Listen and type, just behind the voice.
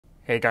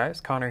Hey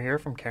guys, Connor here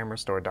from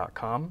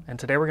Kamerastore.com, and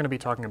today we're going to be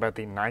talking about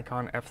the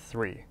Nikon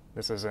F3.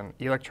 This is an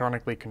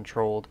electronically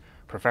controlled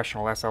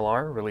professional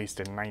SLR released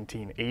in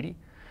 1980.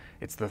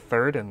 It's the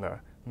third in the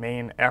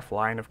main F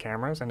line of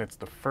cameras, and it's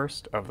the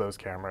first of those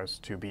cameras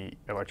to be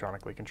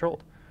electronically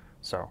controlled.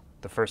 So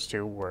the first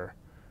two were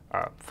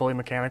fully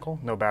mechanical,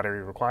 no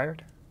battery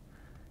required,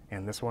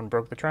 and this one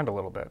broke the trend a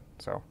little bit.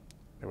 So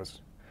there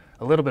was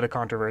a little bit of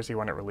controversy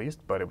when it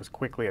released, but it was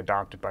quickly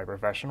adopted by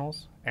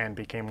professionals and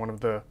became one of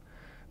the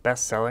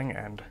best-selling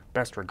and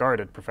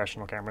best-regarded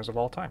professional cameras of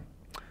all time.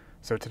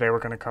 So today we're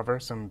going to cover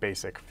some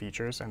basic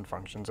features and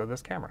functions of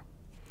this camera.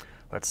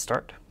 Let's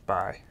start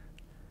by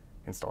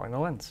installing the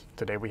lens.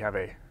 Today we have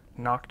a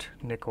Noct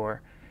Nikkor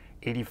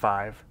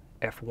 85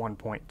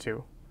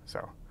 f1.2,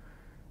 so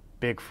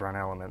big front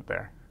element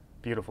there.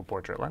 Beautiful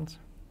portrait lens.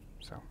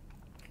 So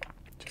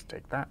just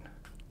take that.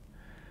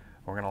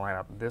 We're going to line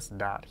up this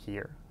dot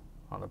here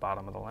on the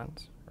bottom of the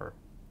lens, or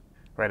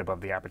right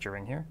above the aperture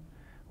ring here,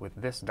 with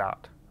this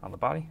dot on the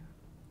body.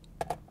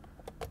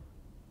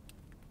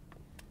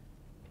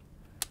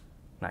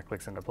 That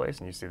clicks into place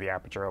and you see the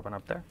aperture open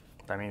up there.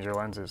 That means your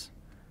lens is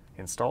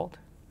installed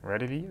and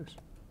ready to use.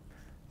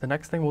 The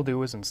next thing we'll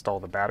do is install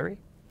the battery.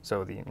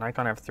 So the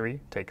Nikon F3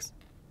 takes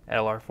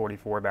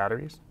LR44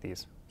 batteries,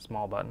 these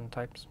small button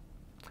types,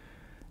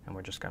 and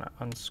we're just going to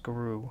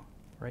unscrew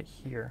right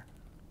here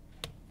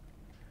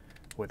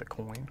with a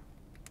coin.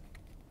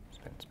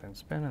 Spin, spin,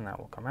 spin, and that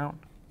will come out.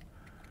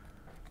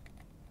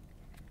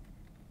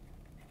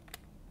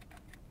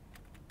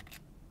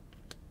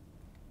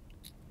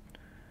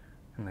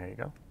 And there you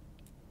go.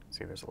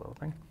 See, there's a little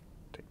thing.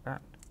 Take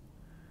that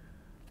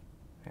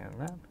and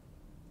that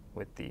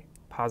with the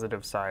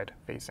positive side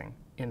facing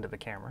into the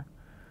camera.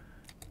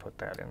 Put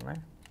that in there.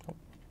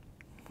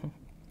 Oh.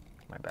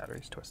 My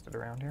battery's twisted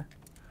around here.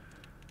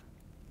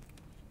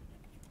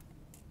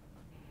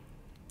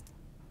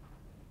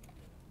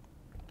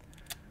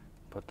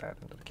 Put that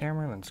into the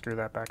camera, then screw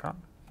that back on,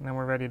 and then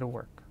we're ready to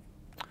work.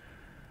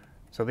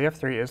 So the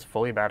F3 is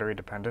fully battery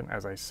dependent,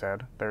 as I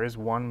said. There is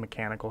one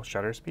mechanical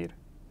shutter speed,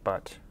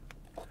 but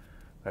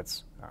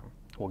that's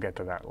we'll get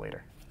to that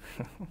later.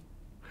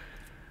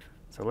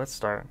 So let's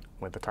start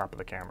with the top of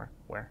the camera,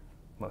 where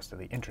most of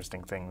the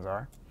interesting things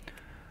are.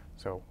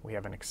 So we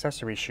have an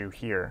accessory shoe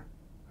here.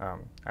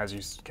 As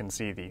you can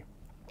see,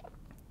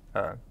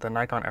 the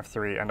Nikon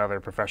F3 and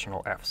other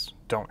professional Fs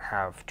don't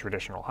have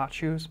traditional hot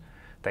shoes.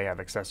 They have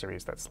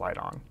accessories that slide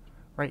on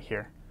right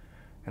here,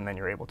 and then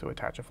you're able to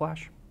attach a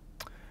flash.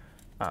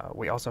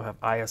 We also have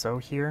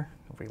ISO here.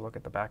 If we look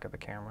at the back of the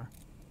camera,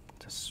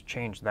 to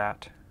change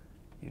that,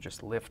 you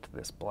just lift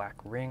this black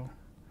ring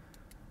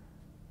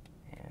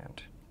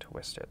and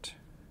twist it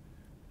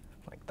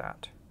like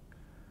that.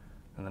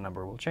 And the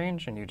number will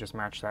change, and you just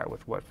match that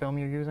with what film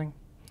you're using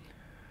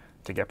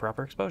to get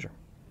proper exposure.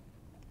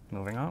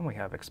 Moving on, we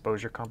have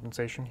exposure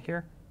compensation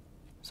here.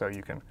 So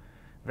you can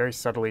very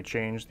subtly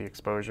change the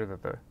exposure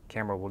that the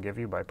camera will give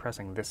you by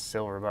pressing this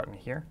silver button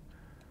here,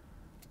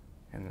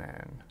 and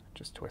then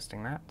just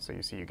twisting that. So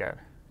you see you get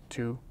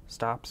 2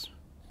 stops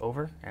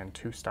over and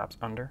 2 stops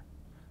under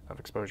of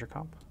exposure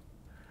comp.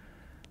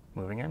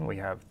 Moving in, we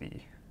have the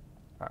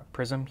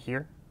Prism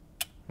here,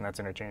 and that's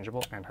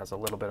interchangeable and has a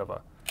little bit of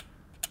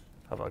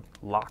a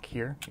lock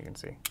here. You can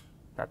see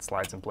that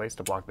slides in place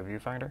to block the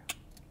viewfinder.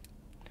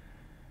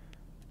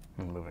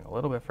 And moving a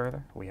little bit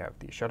further, we have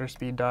the shutter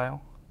speed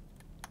dial.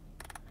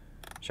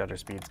 Shutter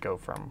speeds go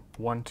from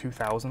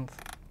 1/2000th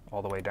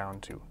all the way down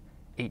to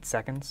 8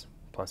 seconds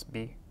plus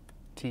B,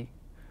 T,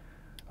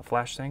 a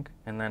flash sync,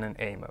 and then an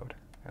A mode.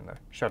 And the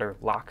shutter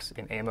locks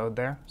in A mode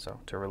there,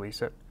 so to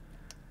release it,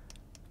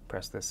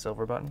 press this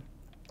silver button,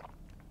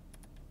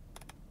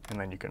 and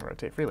then you can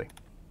rotate freely.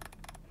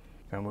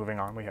 Now moving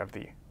on, we have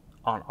the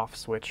on-off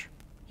switch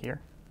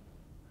here.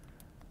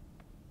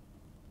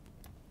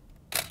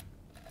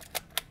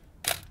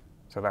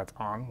 So that's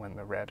on when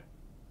the red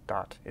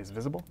dot is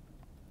visible,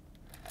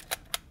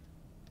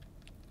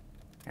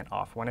 and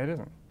off when it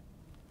isn't.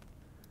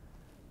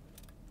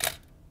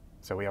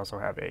 So we also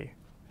have a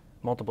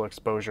multiple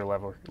exposure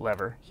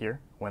lever here.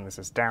 When this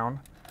is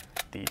down,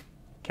 the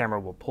camera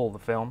will pull the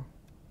film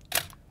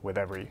with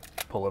every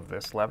pull of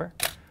this lever.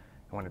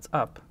 And when it's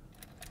up,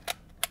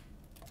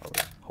 I'll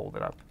hold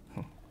it up.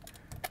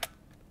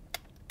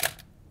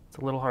 It's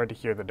a little hard to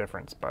hear the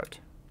difference, but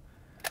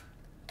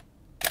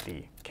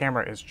the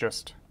camera is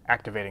just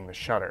activating the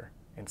shutter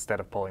instead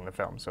of pulling the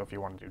film. So if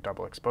you want to do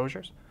double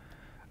exposures,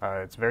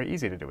 it's very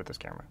easy to do with this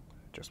camera,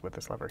 just with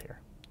this lever here.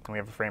 And we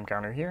have a frame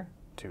counter here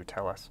to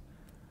tell us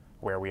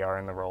where we are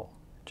in the roll.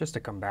 Just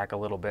to come back a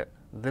little bit,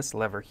 this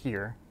lever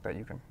here that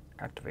you can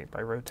activate by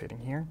rotating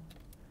here,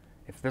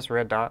 if this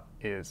red dot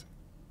is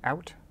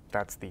out,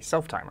 that's the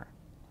self-timer.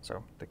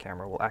 So the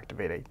camera will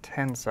activate a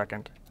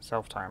 10-second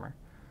self-timer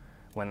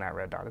when that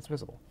red dot is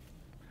visible.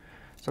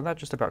 So that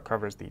just about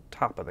covers the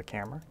top of the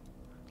camera.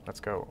 Let's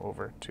go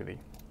over to the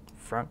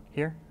front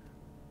here.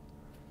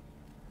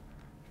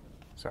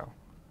 So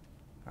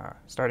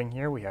starting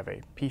here, we have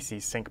a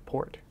PC sync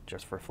port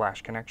just for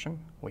flash connection.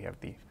 We have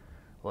the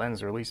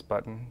lens release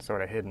button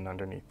sort of hidden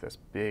underneath this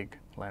big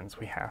lens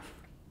we have.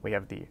 We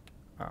have the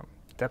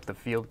depth of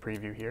field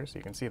preview here, so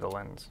you can see the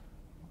lens.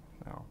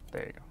 Oh,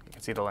 there you go. You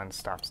can see the lens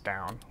stops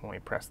down when we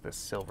press this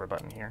silver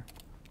button here.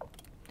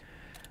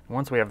 And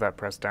once we have that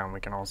pressed down, we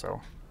can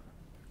also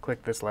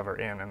click this lever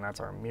in, and that's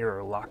our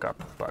mirror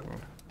lockup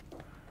button.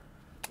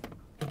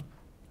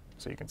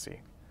 So you can see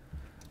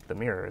the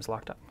mirror is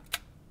locked up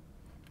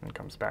and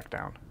comes back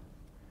down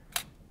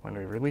when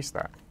we release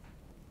that.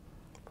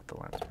 Put the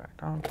lens back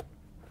on.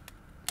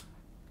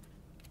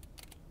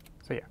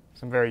 So yeah,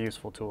 some very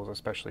useful tools,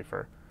 especially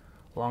for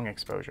long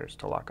exposures,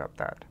 to lock up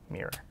that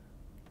mirror.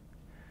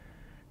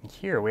 And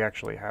here we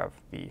actually have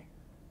the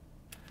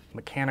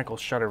mechanical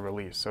shutter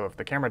release. So if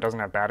the camera doesn't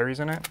have batteries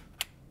in it,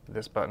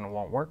 this button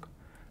won't work.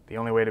 The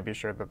only way to be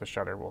sure that the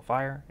shutter will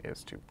fire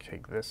is to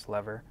take this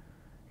lever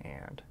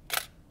and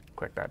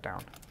click that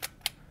down.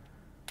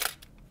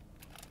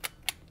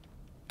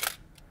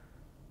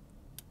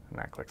 And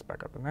that clicks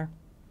back up in there.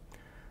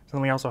 So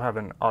then we also have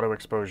an auto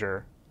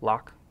exposure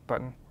lock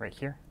button right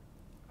here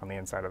on the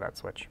inside of that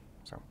switch.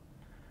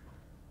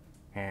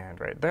 And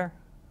right there,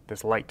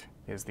 this light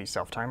is the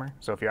self-timer.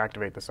 So if you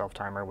activate the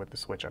self-timer with the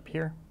switch up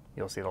here,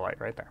 you'll see the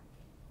light right there.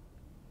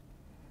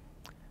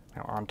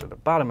 Now onto the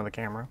bottom of the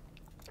camera,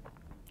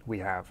 we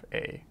have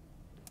a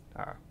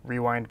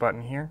rewind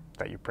button here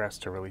that you press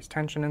to release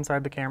tension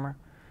inside the camera.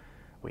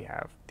 We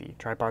have the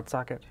tripod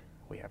socket.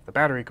 We have the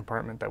battery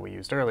compartment that we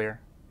used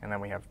earlier. And then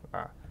we have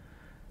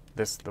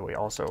this that we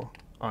also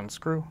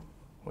unscrew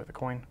with a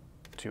coin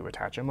to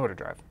attach a motor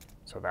drive.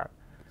 So that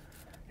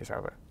is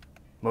how the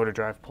motor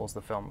drive pulls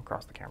the film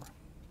across the camera.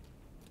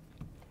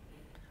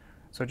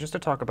 So just to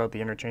talk about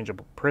the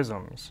interchangeable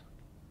prisms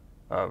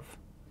of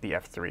the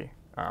F3,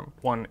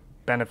 one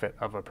benefit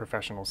of a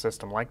professional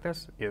system like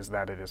this is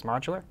that it is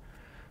modular.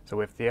 So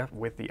with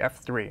the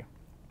F3,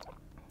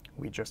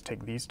 we just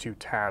take these two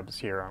tabs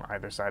here on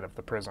either side of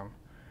the prism,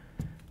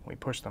 we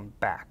push them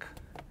back,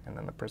 and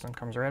then the prism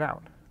comes right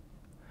out.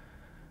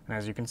 And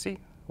as you can see,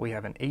 we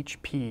have an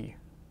HP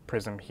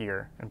prism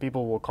here, and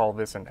people will call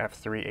this an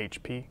F3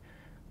 HP,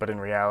 but in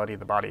reality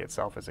the body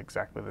itself is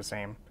exactly the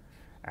same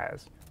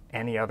as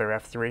any other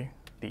F3.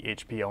 The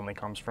HP only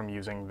comes from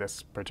using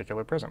this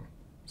particular prism.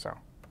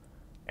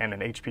 And an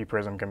HP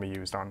prism can be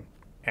used on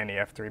any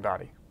F3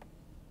 body.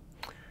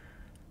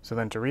 So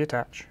then to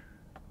reattach,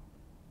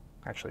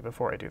 actually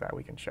before I do that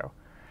we can show,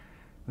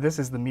 this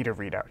is the meter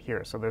readout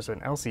here. So there's an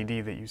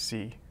LCD that you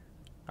see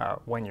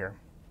when you're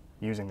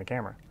using the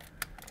camera.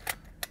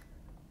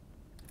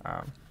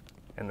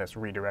 And this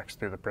redirects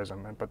through the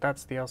prism, but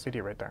that's the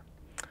LCD right there.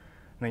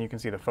 And then you can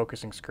see the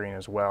focusing screen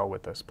as well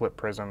with the split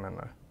prism and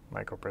the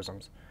micro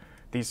prisms.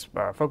 These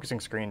focusing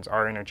screens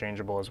are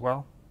interchangeable as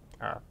well.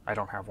 I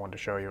don't have one to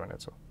show you, and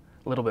it's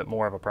a little bit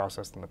more of a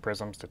process than the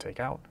prisms to take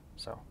out,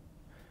 so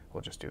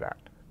we'll just do that.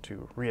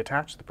 To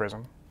reattach the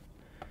prism,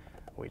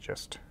 we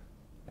just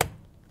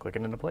click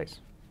it into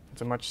place.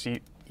 It's a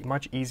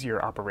much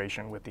easier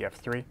operation with the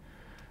F3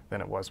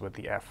 than it was with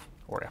the F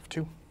or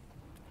F2.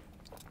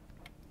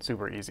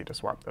 Super easy to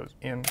swap those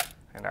in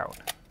and out.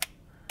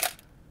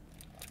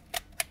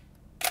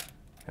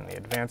 And the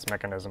advanced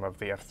mechanism of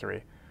the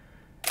F3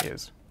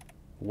 is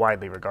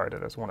widely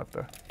regarded as one of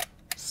the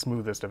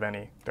smoothest of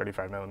any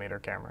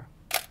 35mm camera.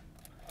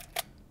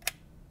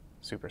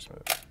 Super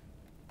smooth.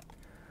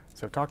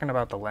 So talking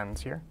about the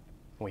lens here,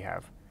 we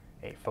have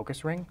a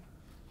focus ring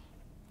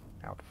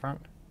out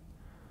front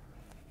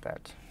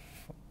that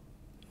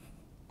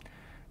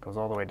goes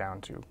all the way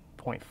down to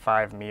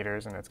 0.5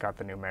 meters, and it's got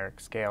the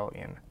numeric scale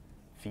in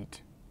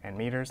feet and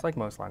meters like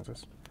most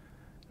lenses.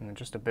 And then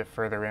just a bit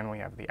further in we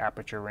have the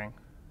aperture ring,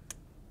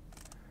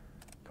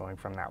 going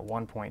from that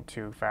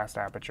 1.2 fast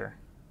aperture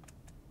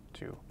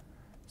to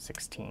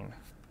 16.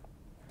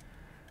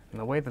 And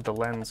the way that the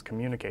lens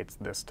communicates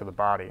this to the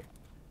body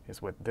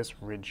is with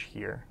this ridge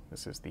here.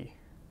 This is the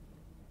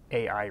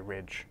AI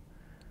ridge.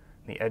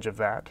 The edge of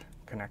that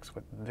connects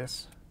with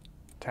this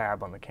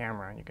tab on the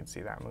camera, and you can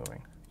see that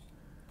moving.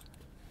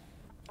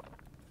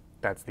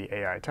 That's the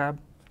AI tab.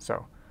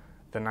 So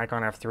the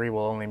Nikon F3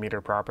 will only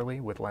meter properly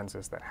with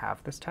lenses that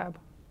have this tab.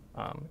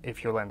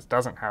 If your lens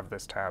doesn't have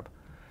this tab,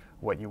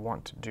 what you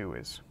want to do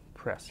is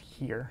press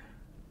here,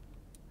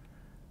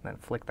 and then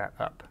flick that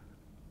up.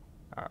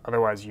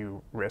 Otherwise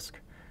you risk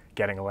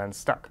getting a lens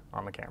stuck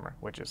on the camera,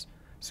 which is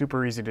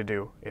super easy to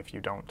do if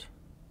you don't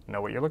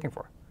know what you're looking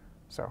for.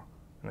 And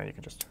then you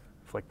can just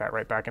flick that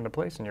right back into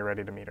place and you're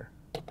ready to meter.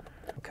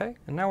 Okay,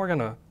 and now we're going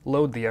to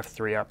load the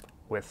F3 up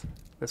with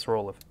this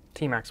roll of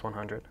T-Max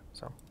 100.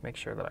 So make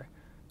sure that I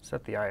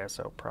set the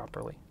ISO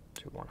properly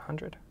to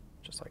 100,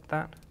 just like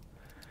that.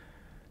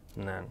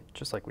 And then,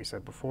 just like we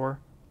said before,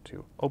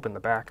 to open the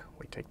back,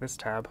 we take this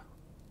tab,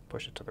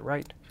 push it to the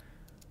right,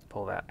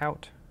 pull that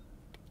out,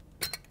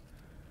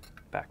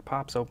 back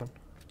pops open.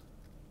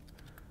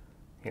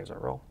 Here's our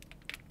roll.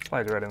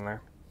 Slides right in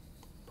there,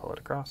 pull it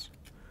across.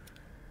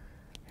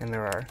 And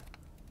there are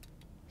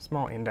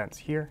small indents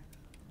here.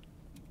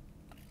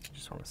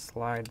 Just want to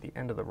slide the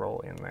end of the roll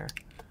in there,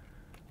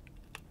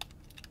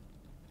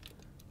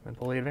 and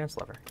pull the advanced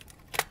lever.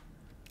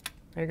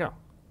 There you go.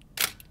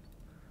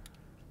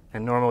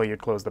 And normally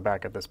you'd close the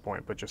back at this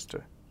point, but just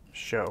to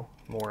show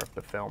more of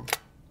the film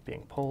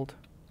being pulled.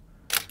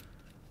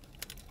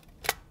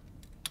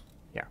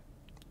 Yeah,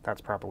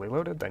 that's properly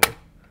loaded. Then you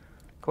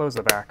close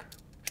the back.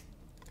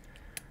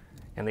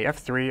 And the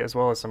F3, as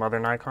well as some other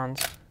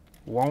Nikons,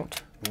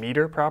 won't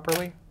meter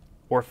properly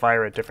or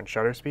fire at different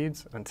shutter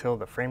speeds until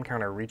the frame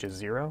counter reaches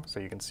 0. So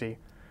you can see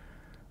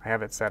I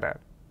have it set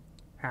at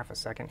half a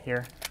second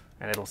here,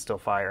 and it'll still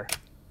fire.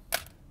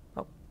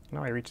 Oh,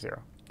 no, I reached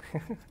 0.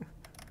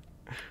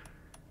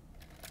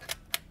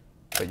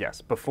 But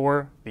yes,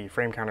 before the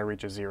frame counter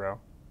reaches 0,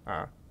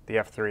 the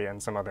F3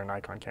 and some other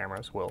Nikon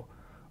cameras will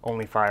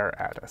only fire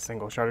at a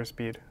single shutter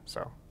speed.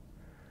 So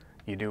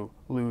you do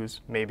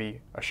lose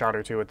maybe a shot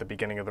or two at the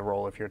beginning of the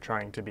roll if you're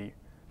trying to be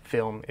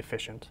film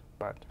efficient,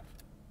 but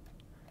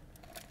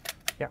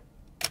yeah,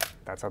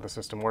 that's how the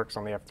system works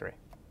on the F3.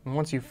 And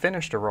once you've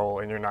finished a roll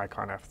in your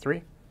Nikon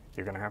F3,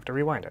 you're going to have to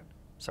rewind it.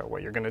 So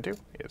what you're going to do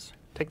is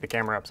take the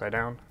camera upside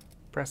down,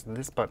 press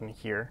this button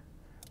here,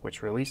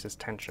 which releases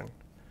tension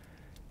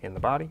in the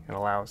body and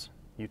allows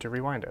you to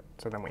rewind it.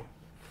 So then we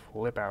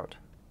flip out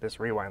this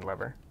rewind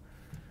lever.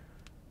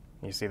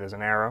 You see there's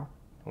an arrow,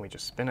 and we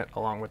just spin it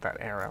along with that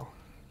arrow.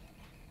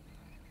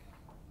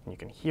 And you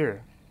can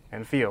hear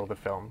and feel the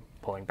film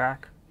pulling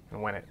back,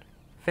 and when it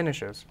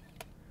finishes,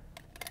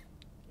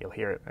 you'll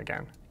hear it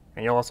again.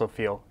 And you'll also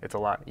feel it's a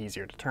lot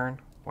easier to turn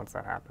once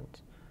that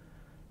happens.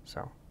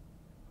 So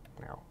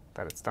now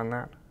that it's done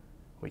that,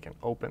 we can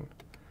open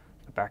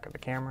the back of the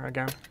camera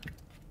again.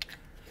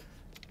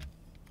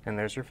 And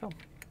there's your film,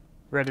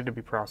 ready to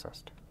be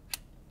processed.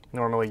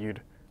 Normally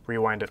you'd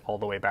rewind it all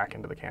the way back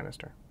into the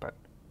canister, but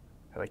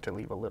I like to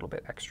leave a little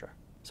bit extra.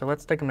 So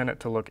let's take a minute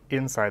to look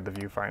inside the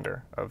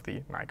viewfinder of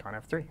the Nikon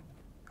F3.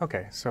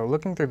 Okay, so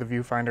looking through the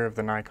viewfinder of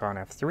the Nikon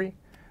F3,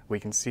 we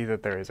can see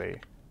that there is a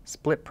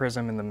split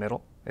prism in the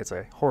middle. It's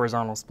a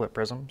horizontal split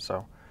prism,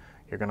 so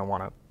you're going to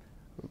want to,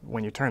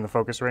 when you turn the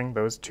focus ring,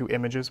 those two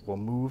images will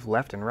move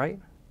left and right,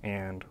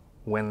 and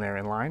when they're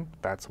in line,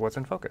 that's what's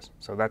in focus.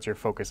 So that's your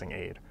focusing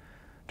aid.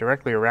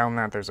 Directly around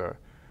that, there's a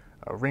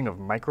ring of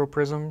micro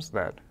prisms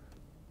that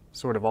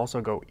sort of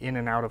also go in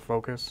and out of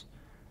focus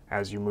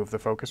as you move the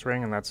focus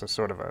ring, and that's a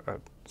sort of a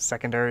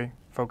secondary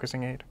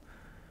focusing aid.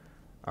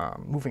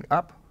 Moving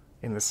up,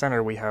 in the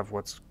center we have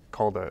what's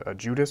called a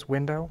Judas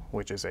window,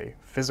 which is a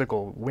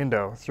physical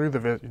window through the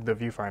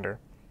viewfinder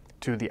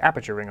to the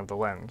aperture ring of the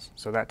lens.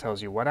 So that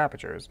tells you what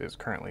aperture is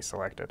currently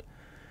selected.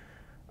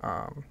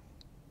 And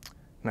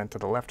then to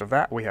the left of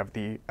that we have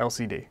the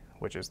LCD,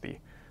 which is the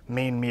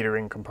main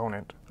metering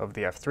component of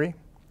the F3.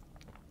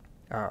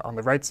 On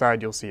the right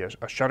side you'll see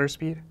a shutter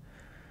speed,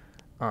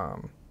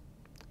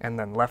 and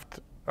then left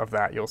of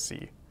that you'll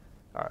see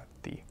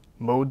the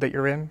mode that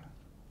you're in,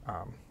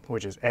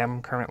 which is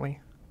M currently,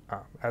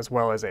 as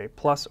well as a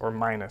plus or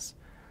minus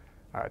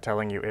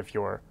telling you if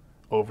you're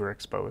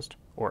overexposed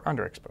or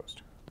underexposed.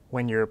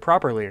 When you're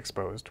properly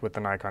exposed with the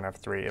Nikon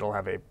F3, it'll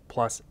have a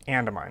plus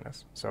and a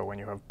minus. So when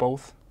you have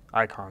both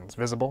icons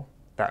visible,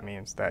 that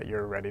means that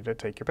you're ready to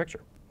take your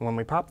picture. When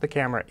we pop the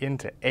camera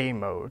into A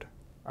mode,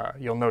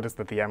 you'll notice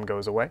that the M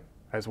goes away,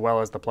 as well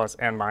as the plus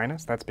and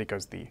minus. That's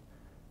because the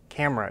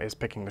camera is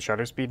picking the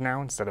shutter speed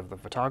now instead of the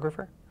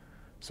photographer.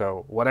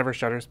 So whatever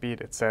shutter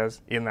speed it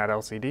says in that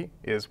LCD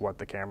is what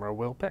the camera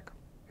will pick.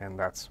 And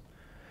that's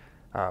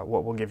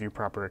what will give you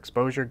proper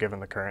exposure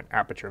given the current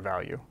aperture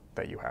value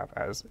that you have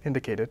as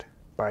indicated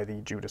by the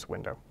Judas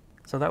window.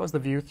 So that was the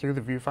view through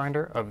the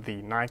viewfinder of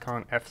the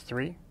Nikon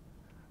F3,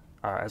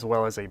 as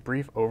well as a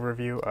brief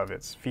overview of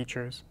its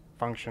features,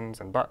 functions,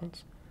 and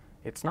buttons.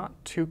 It's not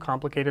too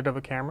complicated of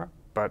a camera,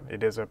 but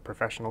it is a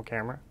professional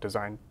camera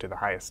designed to the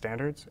highest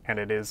standards, and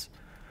it is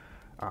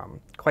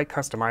quite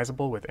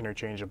customizable with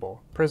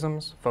interchangeable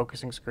prisms,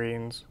 focusing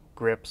screens,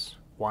 grips,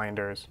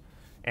 winders,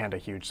 and a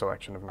huge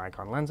selection of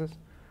Nikon lenses.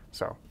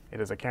 So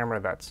it is a camera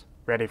that's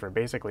ready for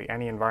basically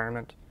any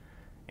environment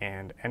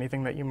and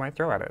anything that you might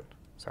throw at it.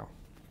 So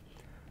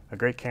a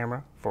great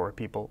camera for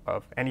people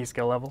of any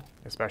skill level,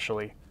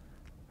 especially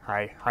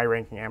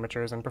high-ranking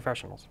amateurs and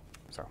professionals.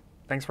 So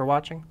thanks for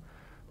watching.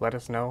 Let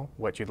us know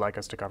what you'd like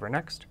us to cover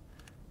next.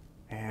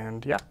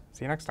 And yeah,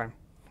 see you next time.